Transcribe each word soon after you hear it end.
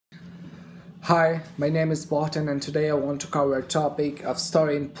Hi, my name is Botan and today I want to cover a topic of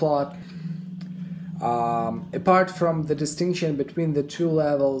story and plot. Apart from the distinction between the two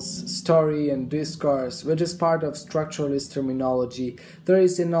levels, story and discourse, which is part of structuralist terminology, there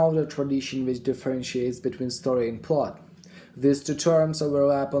is another tradition which differentiates between story and plot. These two terms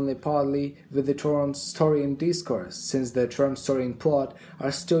overlap only partly with the terms story and discourse. Since the terms story and plot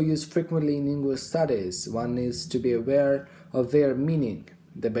are still used frequently in English studies, one needs to be aware of their meaning.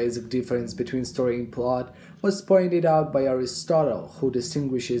 The basic difference between story and plot was pointed out by Aristotle, who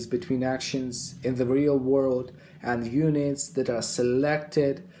distinguishes between actions in the real world and units that are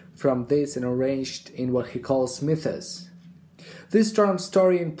selected from this and arranged in what he calls mythos. These terms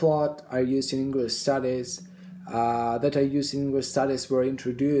story and plot are used in English studies were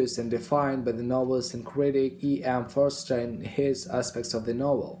introduced and defined by the novelist and critic E. M. Forster in his Aspects of the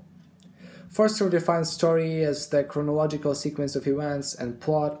Novel. Forster defines story as the chronological sequence of events and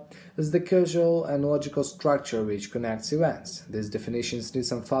plot as the causal and logical structure which connects events. These definitions need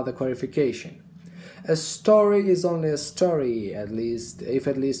some further clarification. A story is only a story if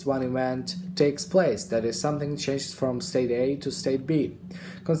at least one event takes place, that is, something changes from state A to state B.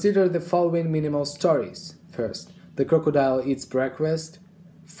 Consider the following minimal stories. First, the crocodile eats breakfast,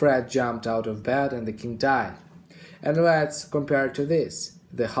 Fred jumped out of bed and the king died. And let's compare to this.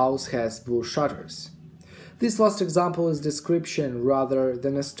 The house has blue shutters. This last example is description rather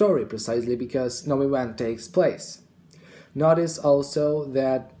than a story, precisely because no event takes place. Notice also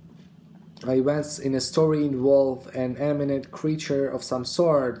that events in a story involve an eminent creature of some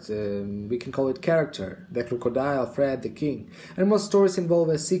sort, we can call it character, the crocodile, Fred, the king, and most stories involve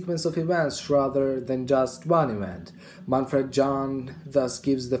a sequence of events rather than just one event. Manfred John thus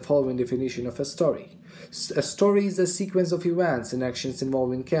gives the following definition of a story. A story is a sequence of events and actions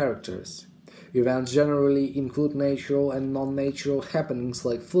involving characters. Events generally include natural and non-natural happenings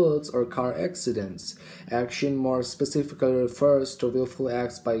like floods or car accidents. Action more specifically refers to willful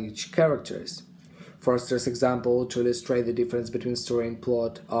acts by each characters. Forster's example to illustrate the difference between story and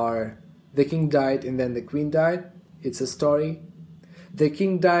plot are: the king died and then the queen died. It's a story. The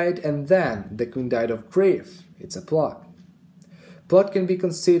king died and then the queen died of grief. It's a plot. Plot can be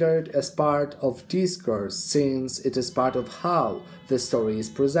considered as part of discourse since it is part of how the story is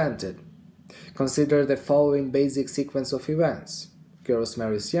presented. Consider the following basic sequence of events. Girl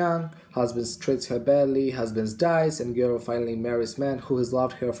marries young, husband treats her badly, husband dies, and girl finally marries man who has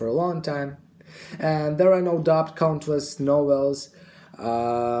loved her for a long time. And there are no doubt countless novels,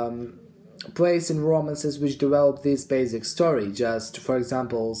 plays and romances which develop this basic story. Just for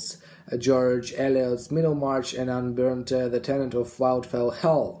examples, George Eliot's Middlemarch and Anne Bronte, The Tenant of Wildfell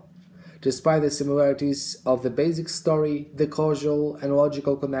Hall. Despite the similarities of the basic story, the causal and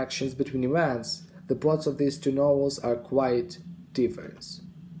logical connections between events, the plots of these two novels are quite different.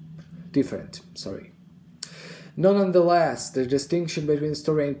 Nonetheless, the distinction between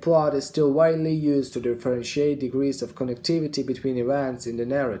story and plot is still widely used to differentiate degrees of connectivity between events in the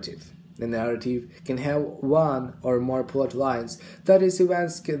narrative. The narrative can have one or more plot lines, that is,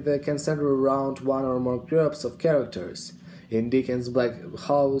 events that can center around one or more groups of characters. In Dickens' Bleak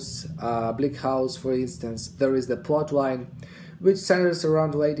House, for instance, there is the plot line which centers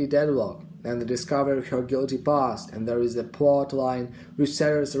around Lady Dedlock and the discovery of her guilty past, and there is the plot line which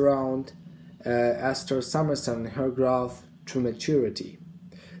centers around Esther Summerson and her growth to maturity.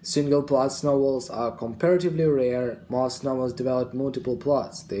 Single plots novels are comparatively rare. Most novels develop multiple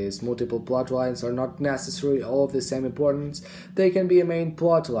plots. These multiple plot lines are not necessarily all of the same importance. They can be a main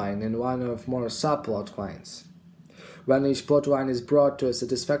plot line and one of more subplot lines. When each plot line is brought to a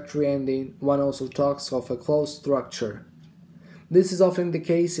satisfactory ending, one also talks of a closed structure. This is often the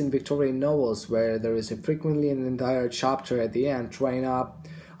case in Victorian novels, where there is frequently an entire chapter at the end tying up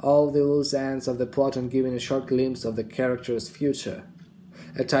all the loose ends of the plot and giving a short glimpse of the character's future.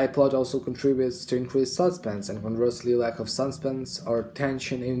 A tight plot also contributes to increased suspense, and conversely, lack of suspense or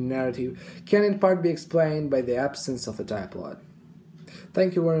tension in a narrative can in part be explained by the absence of a tight plot.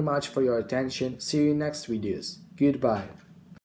 Thank you very much for your attention. See you in next videos. Goodbye.